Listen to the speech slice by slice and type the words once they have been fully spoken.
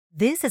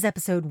This is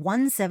episode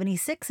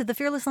 176 of the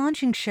Fearless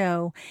Launching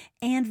Show,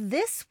 and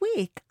this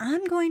week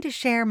I'm going to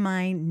share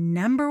my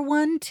number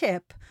one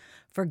tip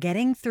for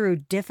getting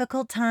through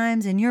difficult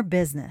times in your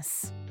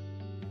business.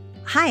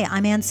 Hi,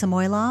 I'm Anne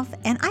Samoilov,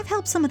 and I've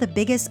helped some of the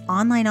biggest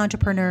online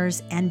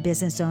entrepreneurs and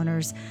business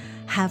owners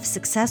have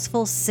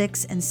successful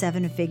 6- and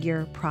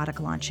 7-figure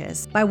product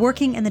launches. By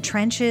working in the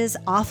trenches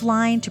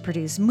offline to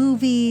produce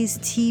movies,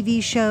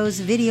 TV shows,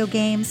 video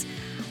games,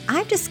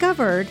 I've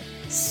discovered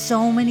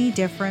so many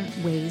different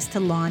ways to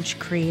launch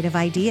creative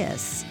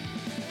ideas.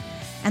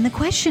 And the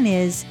question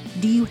is,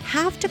 do you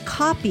have to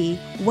copy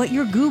what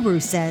your guru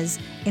says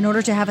in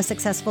order to have a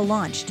successful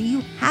launch? Do you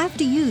have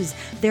to use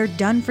their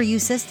done-for-you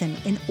system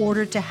in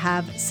order to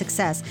have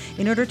success,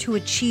 in order to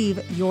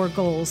achieve your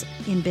goals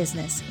in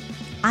business?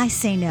 I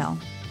say no.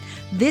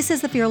 This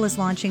is the Fearless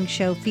Launching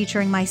Show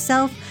featuring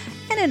myself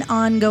and an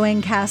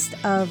ongoing cast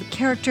of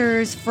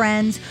characters,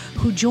 friends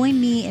who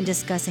join me in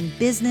discussing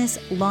business,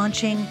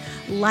 launching,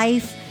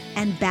 life,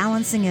 and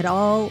balancing it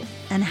all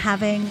and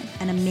having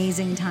an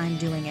amazing time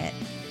doing it.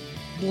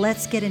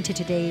 Let's get into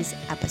today's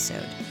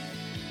episode.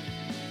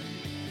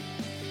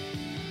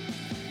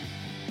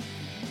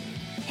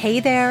 Hey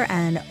there,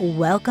 and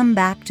welcome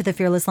back to the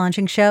Fearless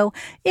Launching Show.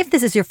 If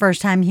this is your first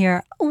time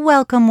here,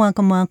 welcome.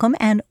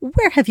 And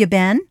where have you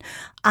been?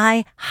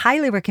 I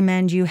highly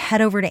recommend you head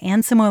over to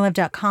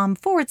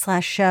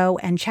annesamoilov.com/show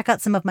and check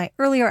out some of my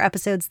earlier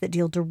episodes that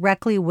deal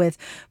directly with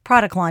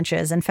product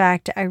launches. In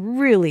fact, I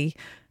really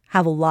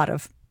have a lot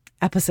of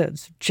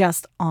episodes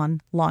just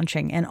on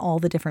launching and all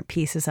the different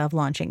pieces of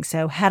launching.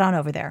 So head on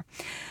over there.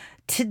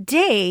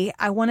 Today,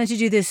 I wanted to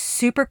do this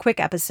super quick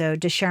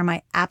episode to share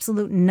my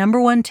absolute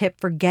number one tip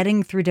for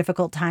getting through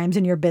difficult times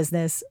in your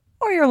business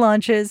or your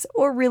launches,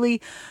 or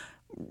really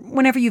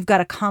whenever you've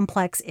got a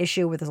complex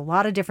issue where there's a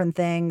lot of different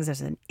things, there's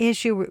an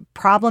issue,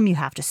 problem you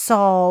have to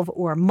solve,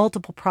 or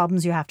multiple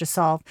problems you have to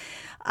solve.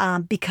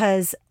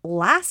 Because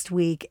last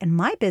week in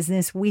my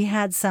business, we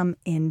had some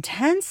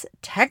intense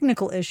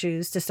technical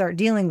issues to start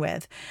dealing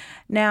with.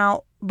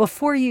 Now,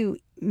 before you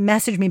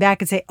message me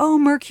back and say, oh,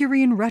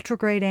 Mercury in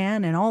retrograde,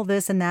 Anne, and all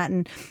this and that.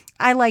 And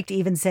I like to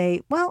even say,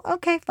 well,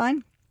 okay,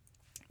 fine.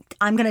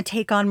 I'm going to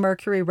take on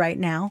Mercury right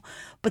now.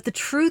 But the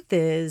truth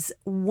is,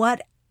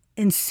 what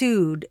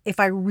ensued, if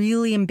I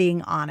really am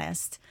being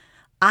honest,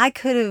 I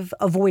could have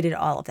avoided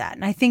all of that.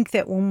 And I think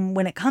that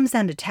when it comes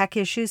down to tech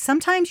issues,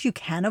 sometimes you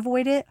can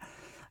avoid it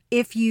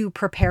if you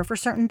prepare for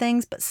certain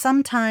things, but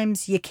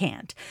sometimes you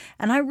can't.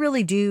 And I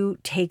really do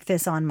take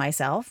this on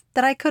myself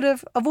that I could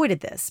have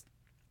avoided this.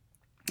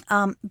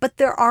 But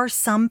there are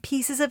some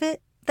pieces of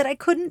it that I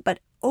couldn't. But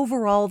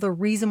overall, the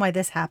reason why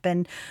this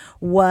happened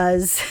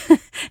was, and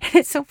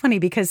it's so funny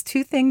because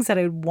two things that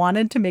I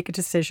wanted to make a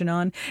decision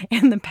on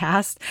in the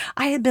past,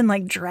 I had been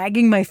like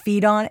dragging my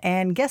feet on.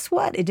 And guess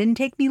what? It didn't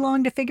take me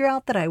long to figure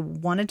out that I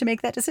wanted to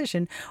make that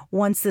decision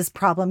once this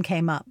problem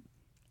came up.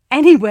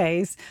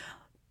 Anyways,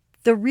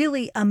 the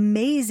really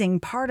amazing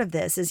part of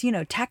this is,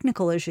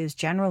 technical issues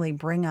generally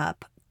bring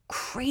up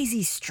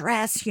crazy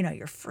stress.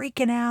 You're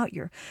freaking out,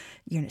 you're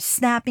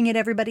snapping at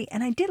everybody.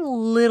 And I did a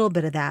little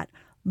bit of that,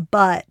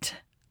 but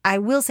I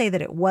will say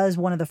that it was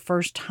one of the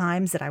first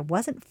times that I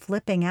wasn't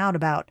flipping out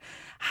about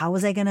how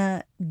was I going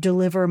to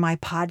deliver my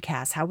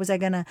podcast? How was I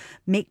going to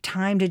make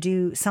time to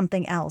do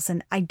something else?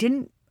 And I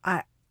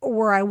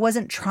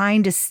wasn't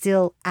trying to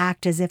still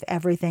act as if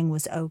everything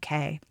was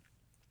okay.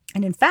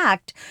 And in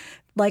fact,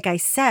 like I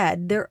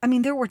said, there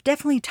were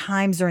definitely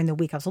times during the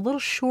week I was a little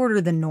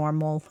shorter than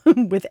normal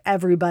with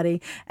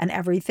everybody and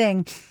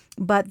everything.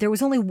 But there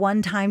was only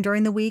one time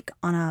during the week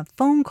on a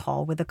phone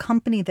call with a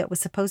company that was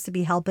supposed to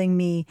be helping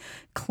me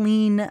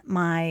clean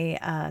my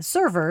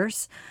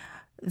servers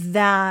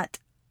and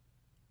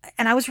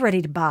I was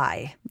ready to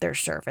buy their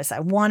service.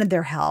 I wanted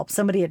their help.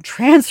 Somebody had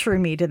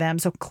transferred me to them.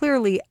 So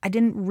clearly I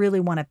didn't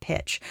really want to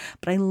pitch,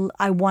 but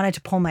I wanted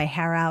to pull my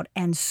hair out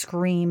and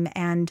scream.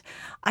 And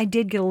I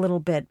did get a little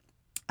bit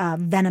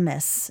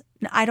venomous.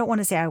 I don't want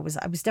to say I was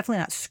definitely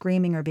not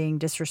screaming or being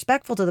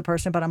disrespectful to the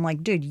person, but I'm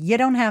like, dude, you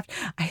don't have,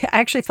 I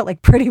actually felt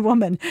like Pretty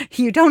Woman.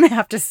 You don't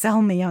have to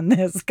sell me on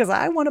this because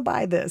I want to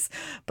buy this.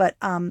 But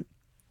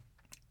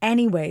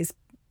anyways,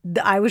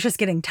 I was just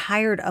getting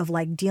tired of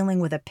like dealing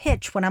with a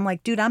pitch when I'm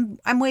like, dude, I'm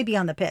way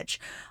beyond the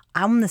pitch.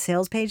 I'm on the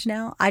sales page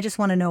now. I just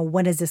want to know,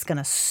 when is this going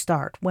to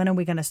start? When are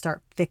we going to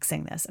start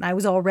fixing this? And I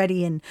was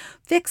already in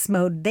fix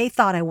mode. They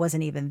thought I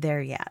wasn't even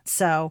there yet.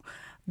 So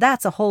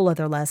that's a whole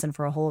other lesson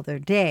for a whole other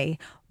day.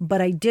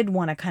 But I did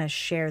want to kind of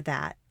share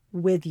that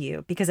with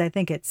you because I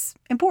think it's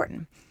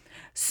important.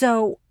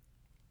 So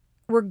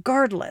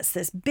regardless,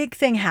 this big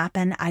thing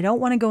happened. I don't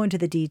want to go into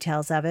the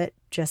details of it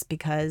just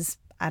because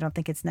I don't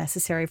think it's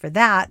necessary for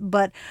that,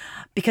 but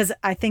because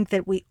I think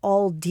that we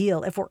all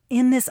deal, if we're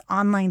in this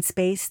online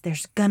space,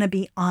 there's going to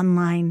be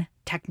online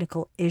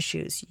technical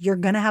issues. You're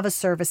going to have a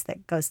service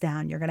that goes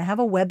down. You're going to have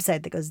a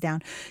website that goes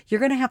down. You're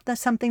going to have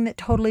something that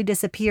totally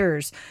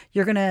disappears.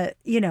 You're going to,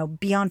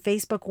 be on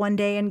Facebook one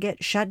day and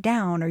get shut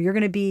down, or you're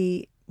going to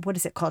be what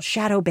is it called?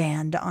 Shadow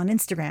banned on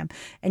Instagram,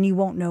 and you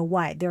won't know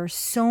why. There are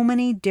so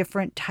many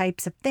different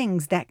types of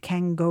things that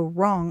can go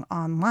wrong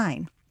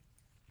online,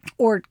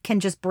 or can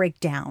just break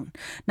down,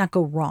 not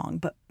go wrong,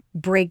 but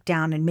break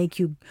down and make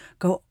you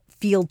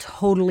feel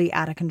totally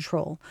out of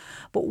control.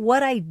 But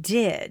what I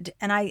did,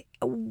 and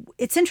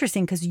it's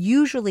interesting because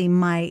usually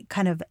my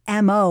kind of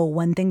MO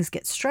when things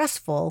get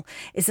stressful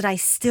is that I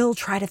still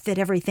try to fit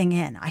everything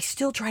in. I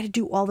still try to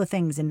do all the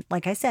things. And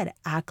like I said,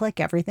 act like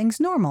everything's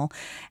normal.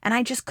 And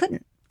I just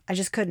couldn't.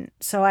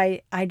 So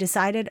I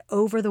decided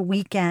over the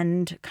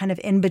weekend, kind of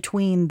in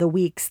between the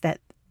weeks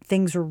that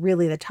things were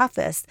really the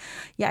toughest.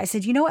 Yeah, I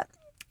said, you know what?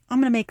 I'm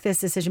going to make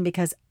this decision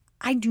because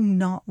I do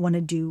not want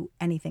to do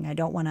anything. I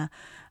don't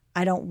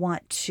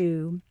want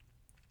to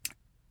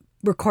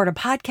record a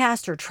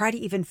podcast or try to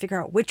even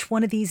figure out which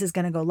one of these is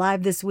going to go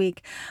live this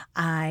week.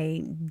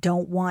 I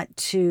don't want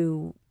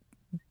to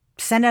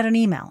send out an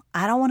email.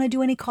 I don't want to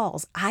do any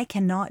calls. I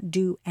cannot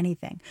do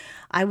anything.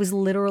 I was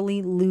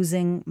literally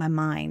losing my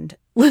mind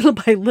little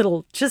by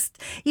little, just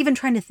even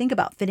trying to think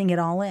about fitting it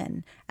all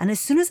in. And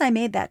as soon as I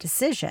made that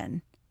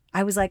decision,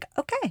 I was like,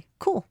 okay,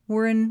 cool.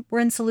 We're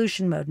in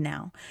solution mode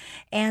now.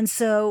 And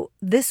so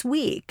this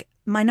week,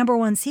 my number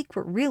one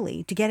secret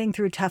really to getting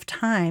through tough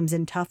times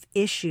and tough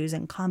issues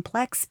and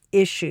complex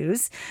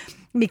issues,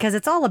 because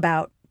it's all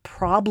about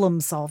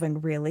problem solving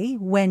really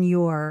when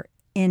you're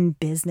in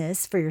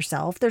business for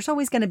yourself. There's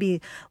always going to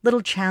be little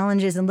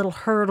challenges and little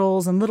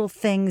hurdles and little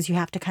things you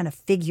have to kind of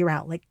figure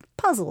out, like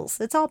puzzles.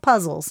 It's all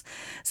puzzles.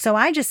 So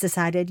I just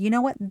decided, you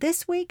know what,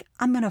 this week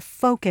I'm going to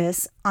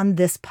focus on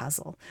this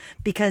puzzle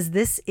because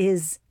this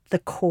is the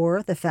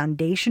core, the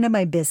foundation of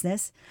my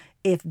business.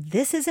 If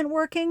this isn't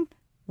working,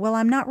 well,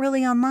 I'm not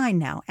really online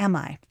now, am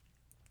I?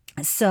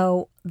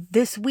 So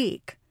this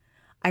week,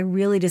 I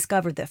really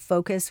discovered that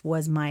focus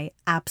was my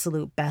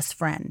absolute best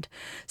friend.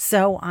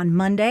 So on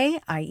Monday,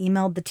 I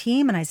emailed the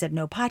team and I said,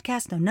 no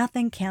podcast, no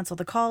nothing, cancel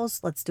the calls.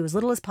 Let's do as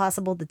little as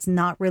possible that's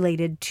not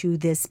related to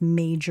this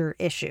major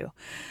issue,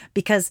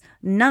 because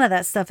none of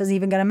that stuff is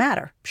even going to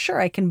matter. Sure,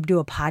 I can do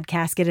a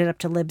podcast, get it up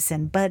to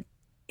Libsyn, but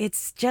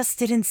it's just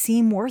didn't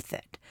seem worth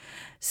it.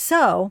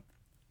 So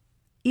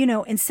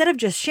instead of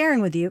just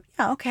sharing with you,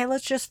 yeah, okay,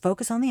 let's just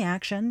focus on the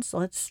actions.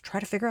 Let's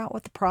try to figure out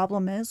what the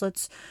problem is.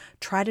 Let's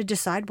try to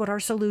decide what our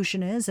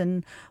solution is,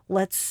 and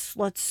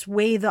let's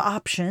weigh the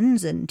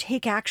options and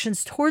take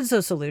actions towards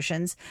those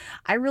solutions.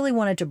 I really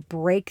wanted to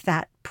break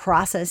that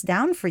process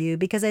down for you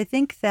because I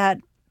think that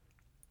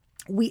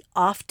we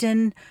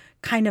often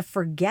kind of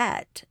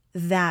forget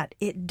that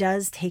it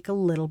does take a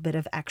little bit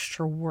of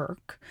extra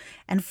work.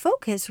 And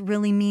focus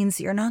really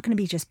means you're not going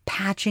to be just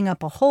patching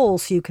up a hole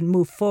so you can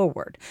move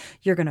forward.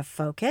 You're going to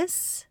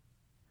focus,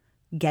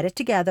 get it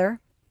together,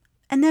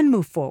 and then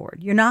move forward.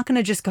 You're not going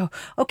to just go,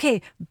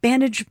 okay,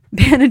 bandage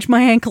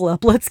my ankle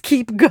up. Let's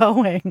keep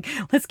going.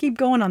 Let's keep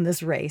going on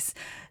this race.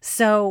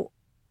 So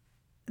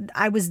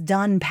I was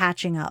done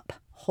patching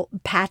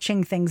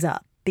things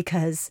up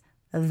because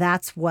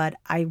that's what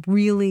I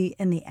really,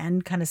 in the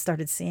end, kind of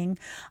started seeing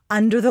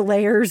under the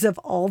layers of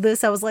all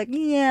this. I was like,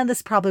 yeah,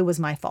 this probably was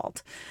my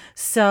fault.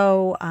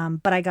 So,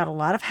 but I got a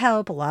lot of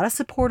help, a lot of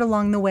support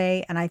along the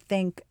way. And I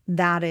think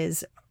that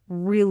is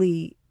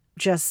really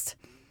just,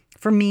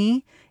 for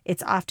me,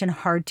 it's often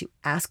hard to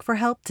ask for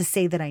help, to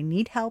say that I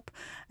need help.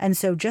 And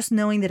so just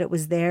knowing that it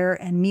was there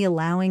and me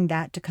allowing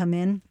that to come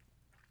in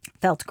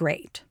felt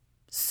great.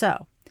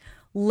 So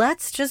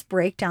let's just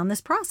break down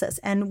this process,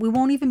 and we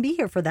won't even be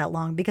here for that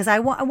long because I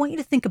want you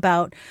to think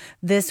about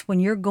this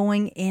when you're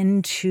going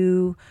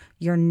into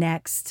your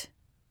next,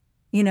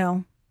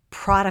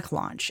 product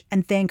launch,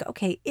 and think,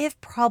 okay,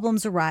 if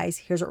problems arise,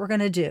 here's what we're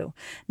going to do.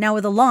 Now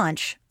with a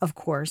launch, of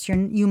course,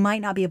 you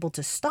might not be able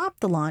to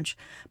stop the launch,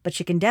 but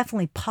you can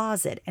definitely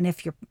pause it. And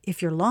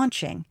if you're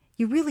launching,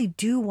 you really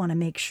do want to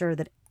make sure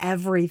that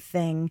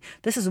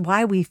this is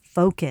why we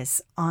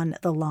focus on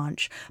the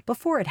launch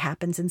before it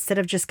happens, instead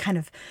of just kind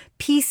of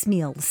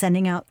piecemeal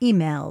sending out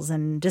emails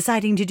and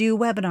deciding to do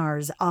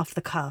webinars off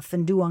the cuff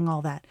and doing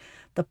all that.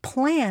 The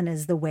plan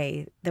is the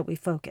way that we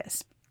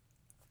focus.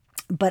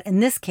 But in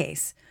this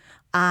case,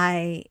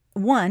 I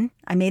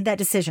made that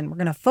decision. We're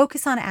going to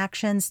focus on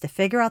actions to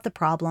figure out the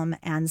problem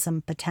and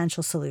some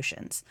potential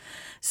solutions.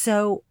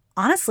 So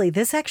honestly,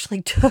 this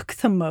actually took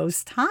the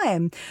most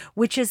time,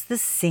 which is the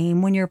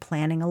same when you're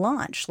planning a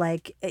launch.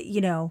 Like,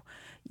 you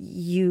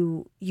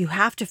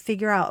have to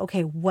figure out,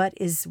 okay, what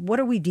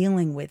are we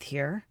dealing with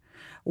here?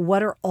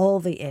 What are all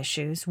the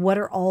issues? What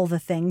are all the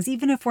things?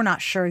 Even if we're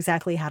not sure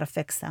exactly how to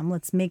fix them,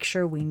 let's make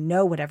sure we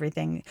know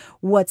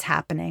what's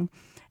happening.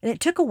 And it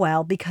took a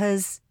while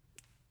because,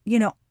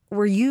 in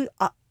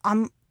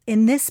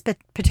this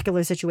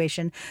particular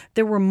situation,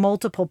 there were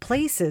multiple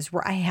places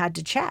where I had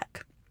to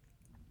check.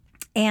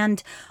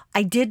 And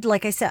I did,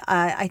 like I said,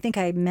 I think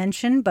I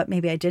mentioned, but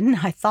maybe I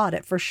didn't. I thought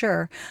it for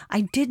sure.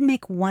 I did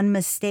make one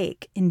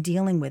mistake in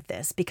dealing with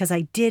this because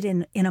I did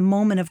in a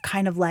moment of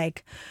kind of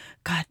like,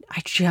 God,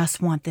 I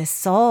just want this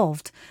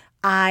solved.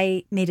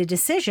 I made a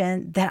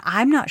decision that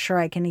I'm not sure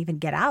I can even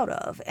get out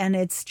of. And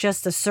it's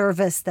just a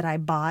service that I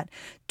bought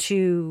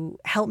to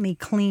help me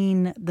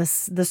clean the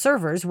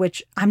servers,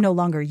 which I'm no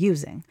longer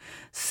using.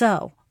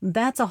 So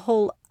that's a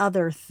whole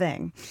other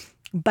thing.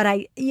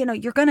 But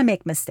you're going to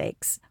make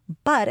mistakes,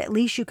 but at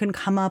least you can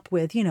come up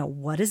with,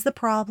 what is the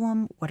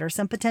problem? What are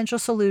some potential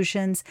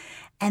solutions?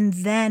 And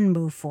then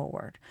move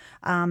forward.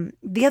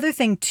 The other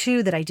thing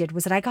too that I did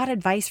was that I got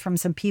advice from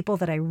some people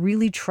that I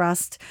really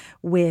trust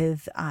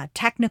with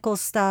technical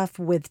stuff,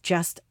 with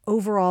just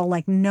overall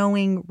like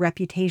knowing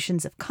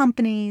reputations of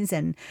companies,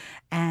 and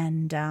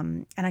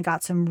I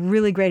got some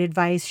really great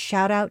advice.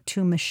 Shout out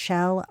to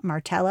Michelle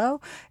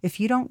Martello. If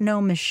you don't know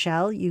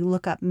Michelle, you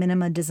look up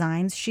Minima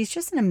Designs. She's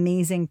just an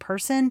amazing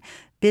person,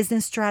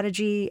 business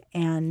strategy,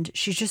 and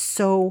she's just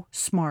so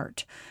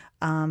smart.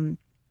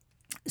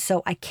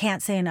 So I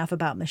can't say enough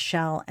about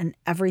Michelle and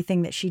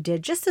everything that she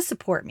did just to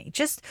support me,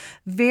 just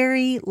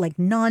very like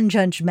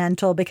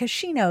non-judgmental, because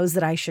she knows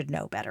that I should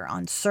know better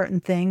on certain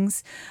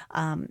things.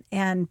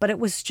 But it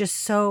was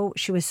just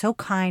she was so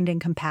kind and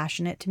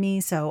compassionate to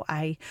me. So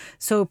I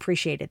so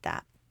appreciated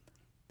that.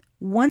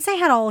 Once I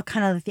had all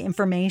kind of the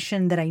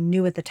information that I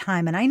knew at the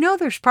time, and I know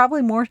there's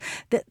probably more,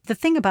 the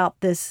thing about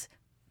this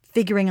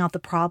figuring out the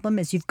problem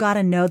is you've got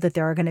to know that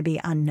there are going to be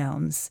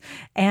unknowns.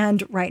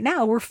 And right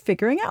now we're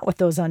figuring out what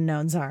those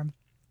unknowns are.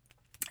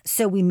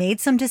 So we made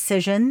some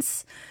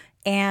decisions,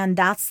 and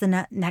that's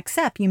the next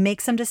step. You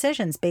make some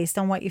decisions based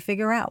on what you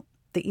figure out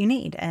that you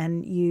need,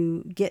 and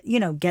you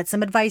get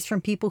some advice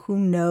from people who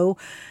know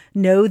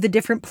the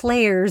different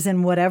players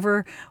and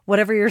whatever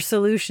your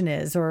solution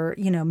is, or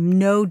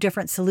know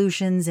different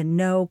solutions and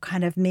know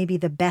kind of maybe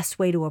the best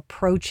way to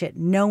approach it,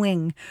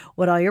 knowing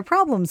what all your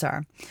problems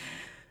are.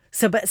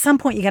 So, but at some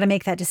point you got to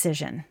make that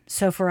decision.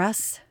 So for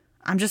us,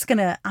 I'm just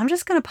gonna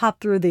pop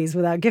through these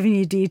without giving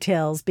you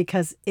details,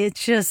 because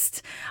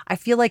I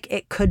feel like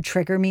it could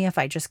trigger me if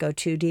I just go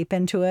too deep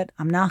into it.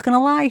 I'm not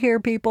gonna lie here,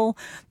 people.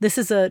 This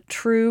is a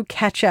true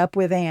catch up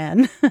with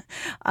Anne.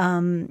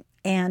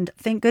 And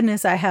thank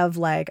goodness I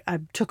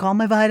took all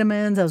my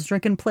vitamins. I was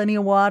drinking plenty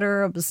of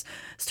water. I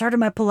started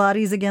my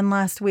Pilates again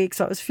last week.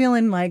 So I was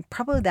feeling like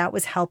probably that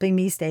was helping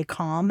me stay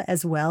calm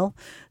as well.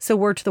 So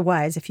word to the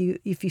wise, if you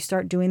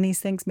start doing these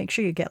things, make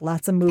sure you get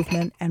lots of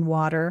movement and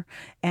water.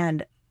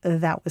 And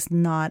that was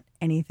not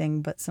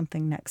anything but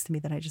something next to me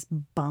that I just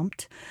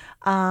bumped.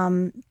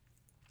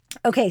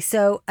 Okay,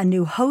 so a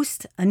new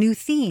host, a new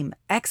theme,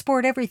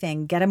 export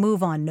everything, get a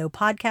move on, no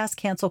podcast,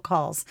 cancel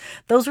calls.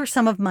 Those were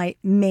some of my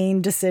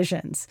main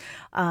decisions.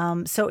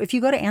 So if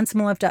you go to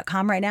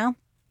AnneSmolov.com right now,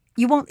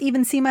 you won't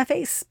even see my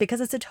face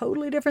because it's a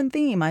totally different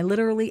theme. I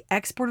literally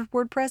exported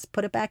WordPress,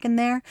 put it back in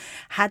there,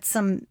 had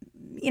some,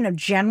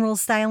 general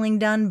styling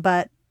done,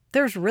 but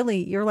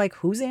you're like,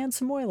 who's Anne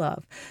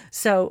Samoilov?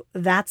 So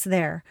that's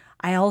there.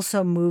 I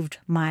also moved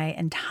my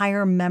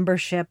entire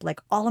membership, like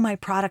all of my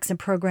products and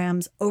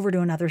programs, over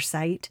to another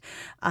site,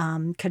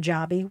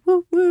 Kajabi,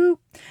 woo woo.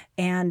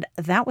 And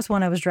that was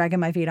one I was dragging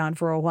my feet on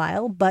for a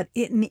while. But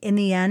in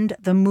the end,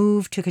 the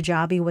move to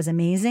Kajabi was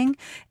amazing.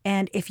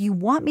 And if you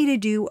want me to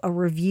do a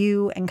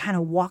review and kind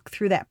of walk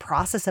through that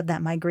process of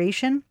that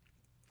migration,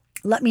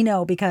 let me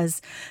know,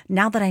 because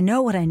now that I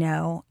know what I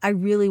know, I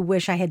really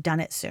wish I had done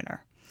it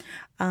sooner.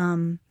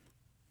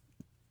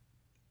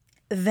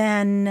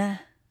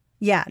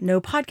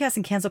 No podcasts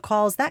and cancel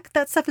calls.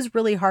 That stuff is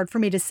really hard for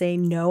me to say,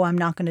 no, I'm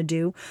not going to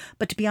do.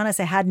 But to be honest,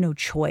 I had no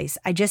choice.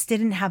 I just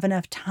didn't have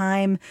enough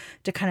time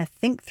to kind of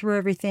think through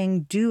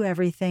everything, do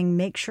everything,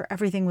 make sure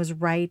everything was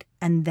right.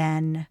 And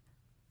then,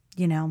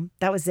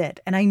 that was it.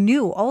 And I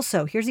knew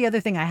also, here's the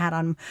other thing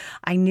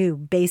I knew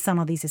based on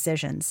all these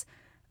decisions.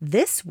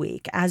 This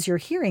week, as you're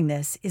hearing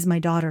this, is my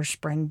daughter's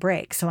spring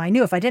break. So I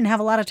knew if I didn't have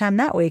a lot of time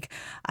that week,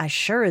 I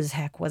sure as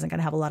heck wasn't going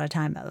to have a lot of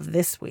time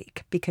this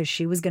week, because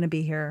she was going to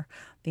be here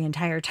the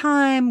entire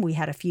time. We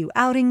had a few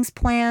outings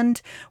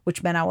planned,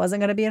 which meant I wasn't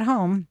going to be at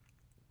home.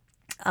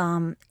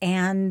 So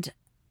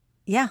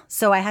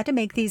I had to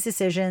make these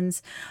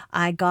decisions.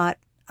 I got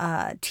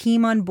a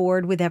team on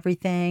board with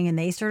everything, and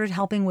they started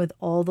helping with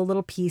all the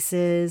little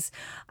pieces.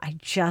 I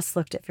just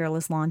looked at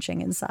Fearless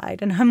Launching inside,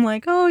 and I'm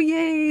like, oh,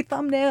 yay,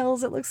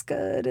 thumbnails. It looks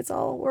good. It's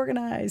all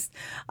organized.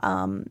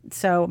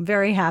 So I'm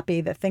very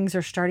happy that things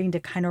are starting to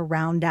kind of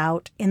round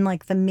out in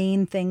like the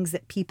main things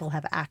that people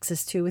have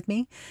access to with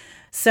me.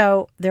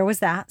 So there was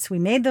that. So we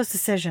made those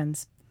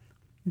decisions.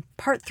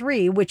 Part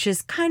 3, which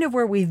is kind of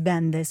where we've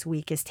been this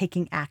week, is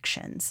taking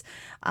actions,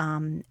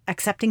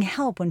 accepting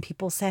help when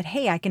people said,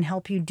 hey, I can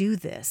help you do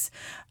this,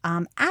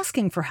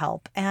 asking for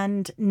help,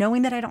 and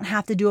knowing that I don't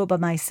have to do it by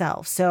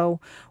myself. So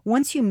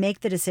once you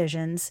make the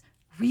decisions,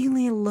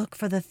 really look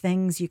for the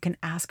things you can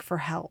ask for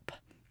help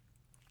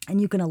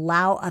and you can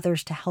allow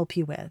others to help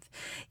you with,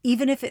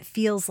 even if it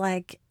feels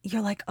like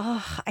you're like,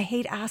 oh, I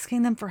hate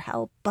asking them for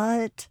help,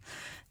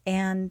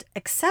 and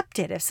accept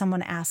it if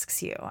someone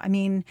asks you. I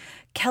mean,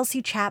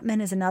 Kelsey Chapman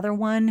is another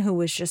one who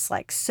was just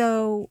like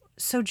so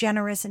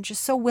generous and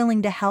just so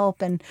willing to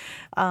help. And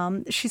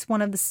she's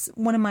one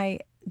of my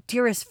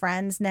dearest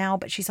friends now,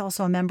 but she's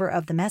also a member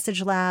of the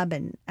Message Lab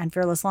and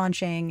Fearless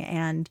Launching.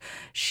 And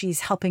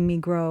she's helping me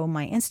grow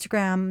my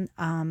Instagram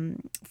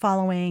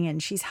following.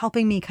 And she's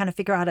helping me kind of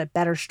figure out a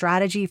better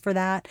strategy for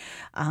that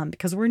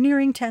because we're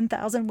nearing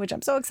 10,000, which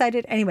I'm so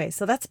excited. Anyway,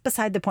 so that's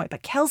beside the point.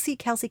 But Kelsey,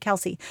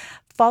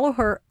 follow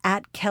her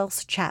at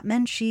Kels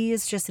Chapman. She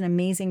is just an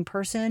amazing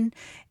person.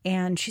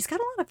 And she's got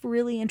a lot of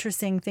really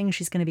interesting things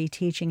she's going to be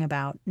teaching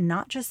about,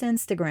 not just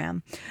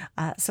Instagram.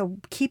 So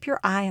keep your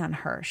eye on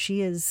her.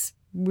 She is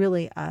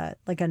really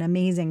like an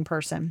amazing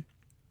person.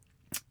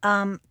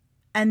 And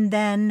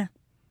then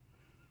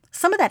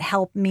some of that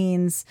help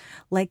means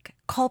like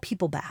call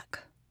people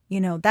back.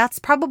 That's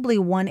probably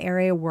one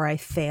area where I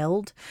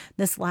failed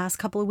this last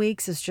couple of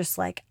weeks is just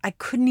like I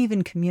couldn't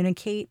even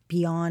communicate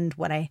beyond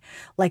what I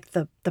like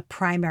the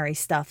primary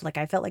stuff. Like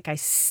I felt like I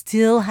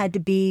still had to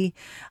be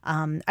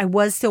I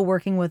was still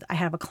working with I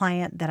have a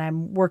client that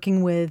I'm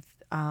working with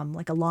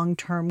like a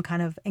long-term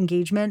kind of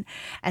engagement.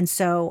 And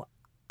so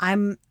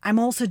I'm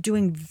also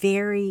doing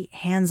very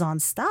hands-on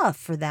stuff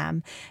for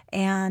them.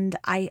 And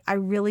I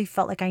really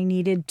felt like I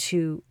needed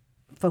to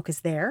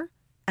focus there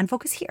and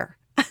focus here.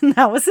 And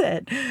that was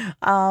it.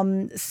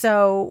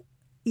 So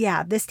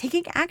yeah, this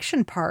taking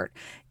action part,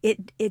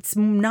 it's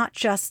not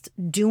just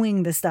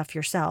doing the stuff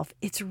yourself.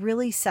 It's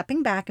really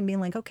stepping back and being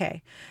like,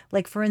 okay,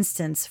 like for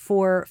instance,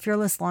 for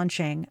Fearless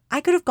Launching,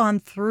 I could have gone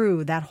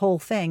through that whole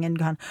thing and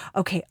gone,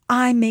 okay,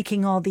 I'm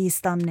making all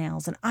these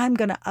thumbnails and I'm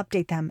going to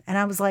update them. And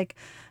I was like,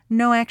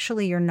 no,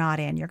 actually, you're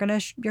not, Ann. You're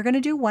gonna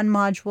do one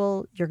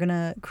module. You're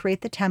gonna create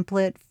the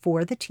template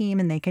for the team,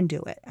 and they can do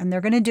it. And they're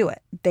gonna do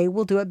it. They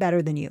will do it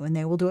better than you, and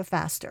they will do it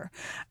faster.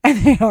 And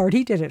they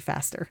already did it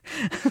faster.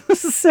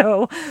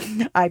 So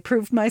I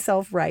proved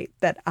myself right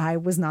that I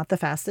was not the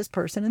fastest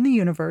person in the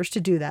universe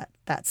to do that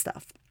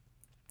stuff.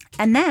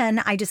 And then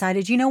I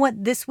decided, you know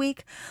what, this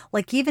week,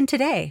 like even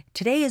today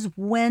is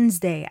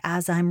Wednesday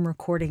as I'm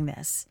recording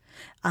this.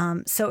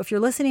 So if you're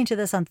listening to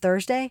this on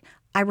Thursday,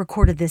 I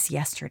recorded this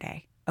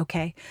yesterday.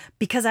 Okay.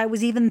 Because I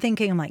was even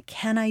thinking, I'm like,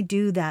 can I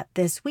do that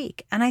this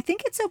week? And I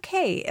think it's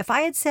okay. If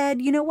I had said,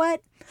 you know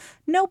what?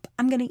 Nope,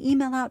 I'm going to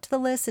email out to the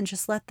list and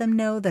just let them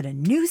know that a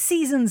new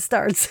season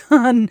starts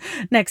on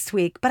next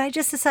week. But I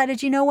just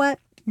decided, you know what?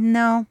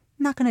 No, I'm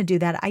not going to do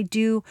that.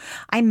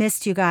 I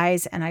missed you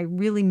guys and I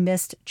really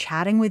missed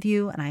chatting with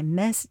you and I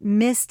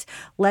missed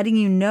letting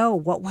you know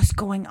what was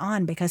going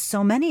on because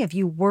so many of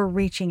you were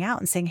reaching out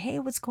and saying, hey,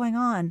 what's going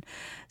on?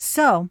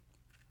 So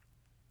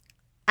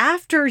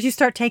after you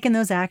start taking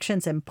those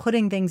actions and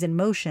putting things in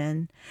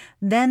motion,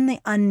 then the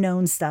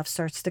unknown stuff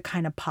starts to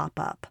kind of pop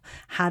up.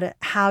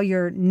 How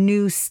your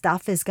new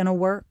stuff is going to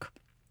work.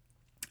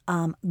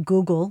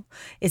 Google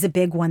is a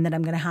big one that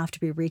I'm going to have to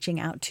be reaching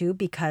out to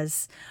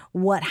because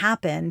what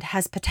happened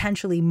has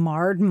potentially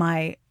marred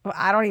my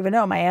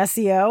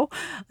SEO.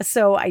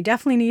 So I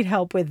definitely need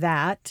help with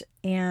that.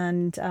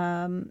 And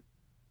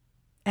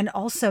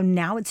also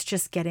now it's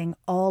just getting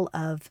all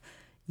of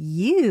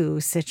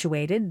you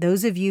situated,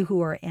 those of you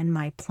who are in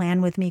my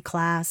Plan With Me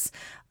class,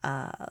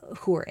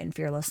 who are in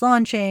Fearless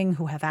Launching,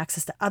 who have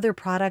access to other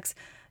products,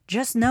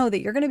 just know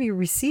that you're going to be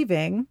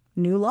receiving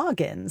new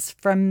logins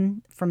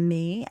from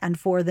me and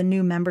for the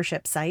new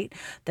membership site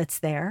that's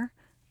there.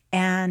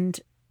 And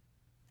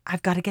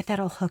I've got to get that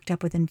all hooked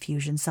up with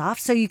Infusionsoft.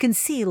 So you can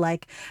see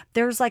like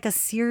there's like a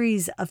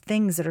series of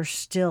things that are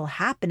still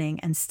happening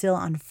and still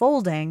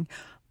unfolding,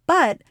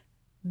 but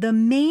the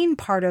main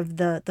part of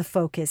the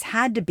focus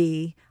had to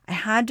be, I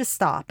had to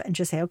stop and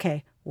just say,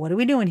 okay, what are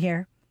we doing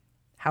here?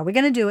 How are we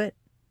going to do it?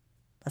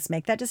 Let's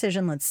make that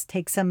decision. Let's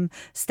take some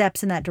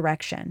steps in that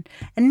direction.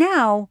 And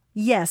now,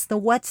 yes, the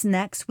what's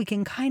next, we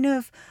can kind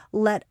of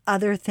let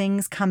other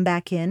things come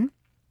back in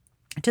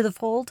to the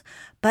fold.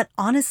 But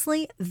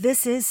honestly,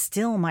 this is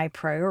still my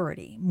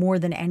priority more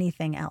than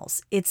anything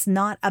else. It's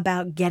not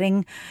about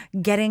getting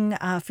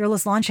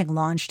Fearless Launching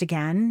launched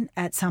again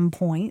at some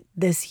point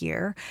this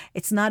year.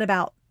 It's not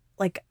about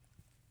like,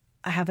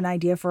 I have an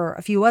idea for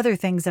a few other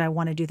things that I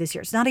want to do this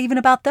year. It's not even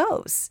about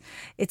those.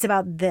 It's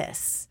about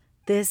this.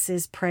 This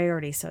is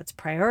priority. So it's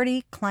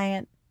priority,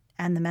 client,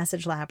 and the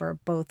Message Lab are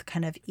both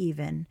kind of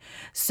even.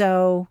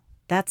 So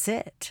that's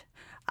it.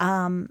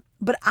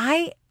 But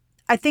I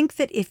think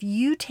that if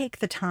you take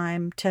the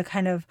time to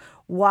kind of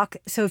walk,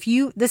 so if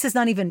this is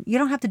not even, you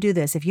don't have to do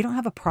this. If you don't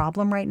have a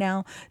problem right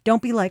now,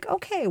 don't be like,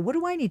 okay, what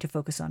do I need to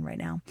focus on right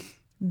now?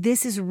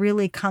 This is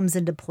really comes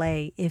into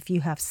play if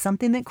you have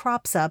something that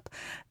crops up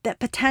that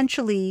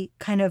potentially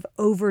kind of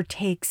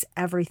overtakes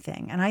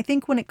everything. And I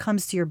think when it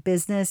comes to your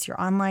business, your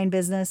online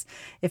business,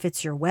 if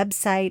it's your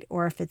website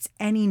or if it's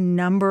any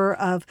number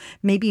of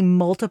maybe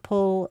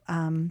multiple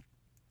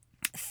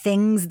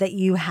things that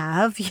you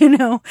have,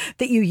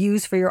 that you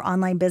use for your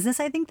online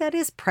business, I think that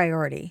is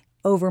priority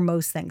over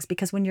most things,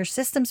 because when your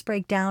systems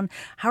break down,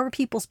 how are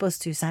people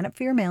supposed to sign up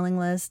for your mailing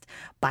list,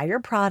 buy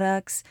your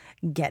products,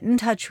 get in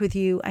touch with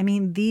you? I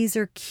mean, these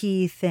are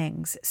key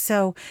things.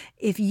 So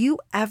if you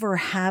ever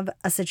have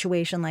a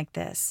situation like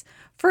this,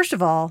 first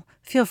of all,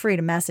 feel free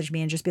to message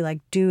me and just be like,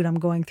 dude, I'm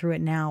going through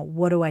it now.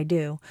 What do I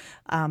do?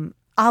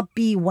 I'll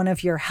be one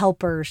of your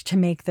helpers to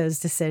make those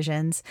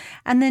decisions.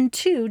 And then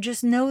 2,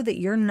 just know that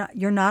you're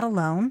not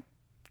alone,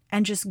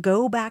 and just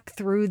go back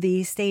through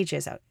these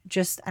stages.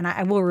 And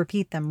I will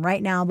repeat them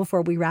right now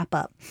before we wrap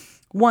up.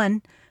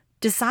 1,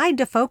 decide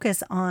to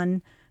focus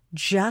on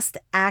just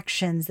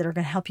actions that are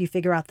going to help you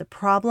figure out the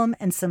problem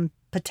and some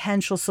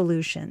potential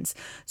solutions.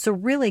 So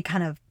really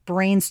kind of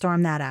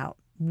brainstorm that out.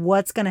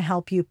 What's going to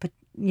help you?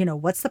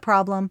 What's the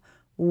problem?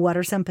 What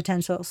are some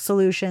potential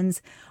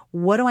solutions?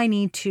 What do I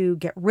need to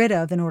get rid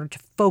of in order to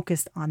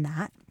focus on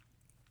that?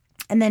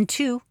 And then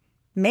 2,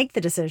 make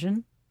the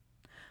decision.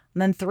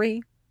 And then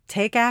 3,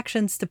 take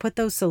actions to put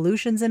those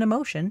solutions into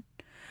motion.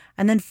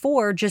 And then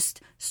 4,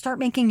 just start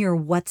making your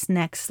what's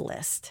next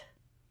list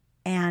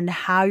and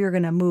how you're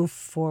going to move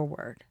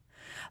forward.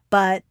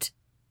 But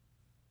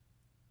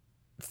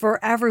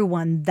for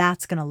everyone,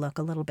 that's going to look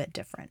a little bit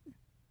different.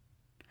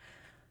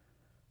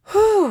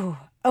 Whew.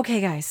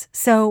 Okay, guys.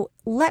 So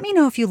let me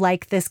know if you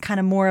like this kind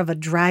of more of a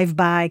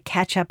drive-by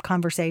catch-up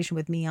conversation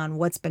with me on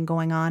what's been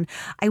going on.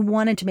 I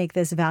wanted to make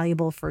this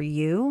valuable for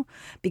you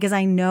because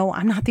I know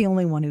I'm not the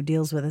only one who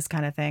deals with this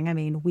kind of thing. I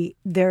mean,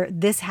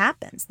 this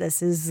happens.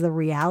 This is the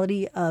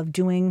reality of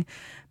doing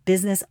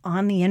business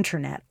on the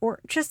internet, or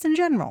just in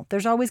general.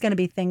 There's always going to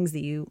be things that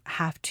you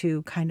have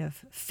to kind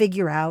of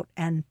figure out,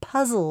 and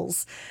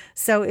puzzles.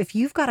 So if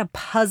you've got a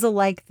puzzle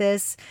like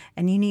this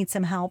and you need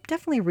some help,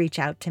 definitely reach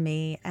out to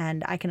me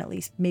and I can at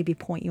least maybe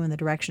point you in the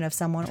direction of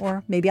someone,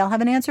 or maybe I'll have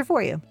an answer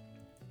for you.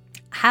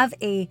 Have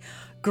a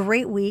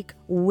great week.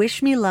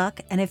 Wish me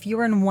luck. And if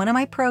you're in one of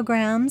my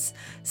programs,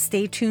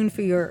 stay tuned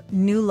for your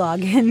new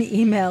login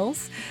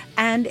emails.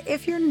 And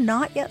if you're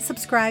not yet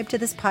subscribed to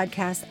this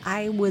podcast,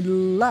 I would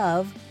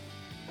love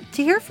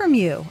to hear from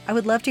you.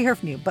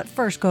 But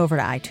first, go over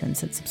to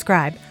iTunes and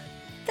subscribe.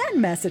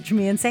 Then message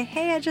me and say,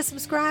 hey, I just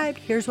subscribed.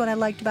 Here's what I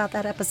liked about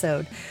that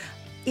episode.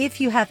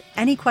 If you have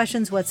any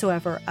questions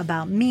whatsoever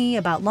about me,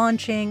 about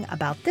launching,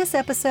 about this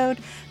episode,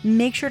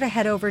 make sure to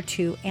head over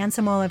to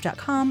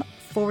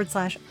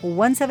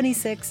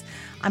AnnSamoillive.com/176.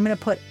 I'm going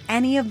to put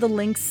any of the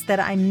links that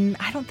I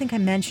don't think I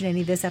mentioned any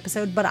of this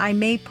episode, but I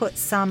may put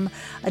some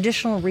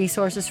additional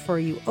resources for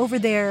you over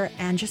there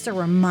and just a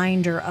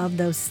reminder of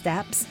those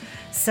steps.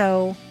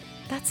 So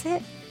that's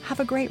it.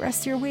 Have a great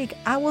rest of your week.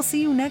 I will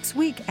see you next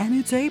week, and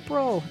it's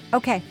April.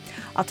 Okay,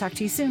 I'll talk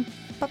to you soon.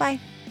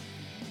 Bye-bye.